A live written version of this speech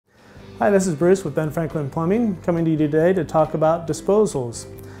Hi, this is Bruce with Ben Franklin Plumbing, coming to you today to talk about disposals.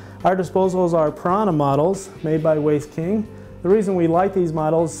 Our disposals are Piranha models made by Waste King. The reason we like these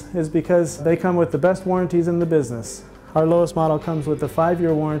models is because they come with the best warranties in the business. Our lowest model comes with a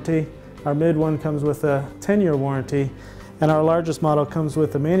 5-year warranty, our mid one comes with a 10-year warranty, and our largest model comes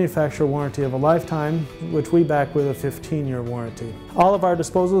with a manufacturer warranty of a lifetime, which we back with a 15-year warranty. All of our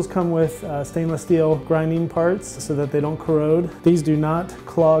disposals come with stainless steel grinding parts so that they don't corrode. These do not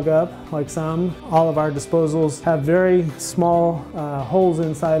clog up like some. All of our disposals have very small holes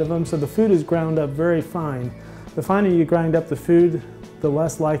inside of them, so the food is ground up very fine. The finer you grind up the food, the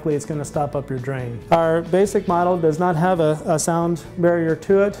less likely it's going to stop up your drain. Our basic model does not have a sound barrier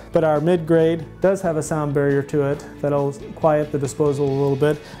to it, but our mid-grade does have a sound barrier to it that'll quiet the disposal a little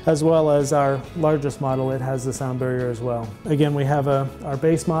bit, as well as our largest model, it has the sound barrier as well. Again, we have our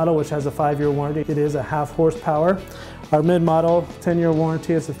base model, which has a 5-year warranty. It is a 1/2 horsepower. Our mid-model 10-year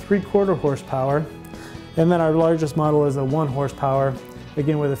warranty is a 3/4 horsepower. And then our largest model is a 1 horsepower,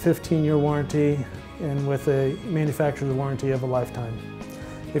 again with a 15-year warranty and with a manufacturer's warranty of a lifetime.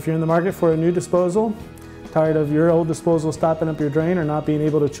 If you're in the market for a new disposal, tired of your old disposal stopping up your drain or not being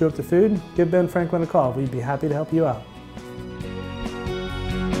able to chew up the food, give Ben Franklin a call. We'd be happy to help you out.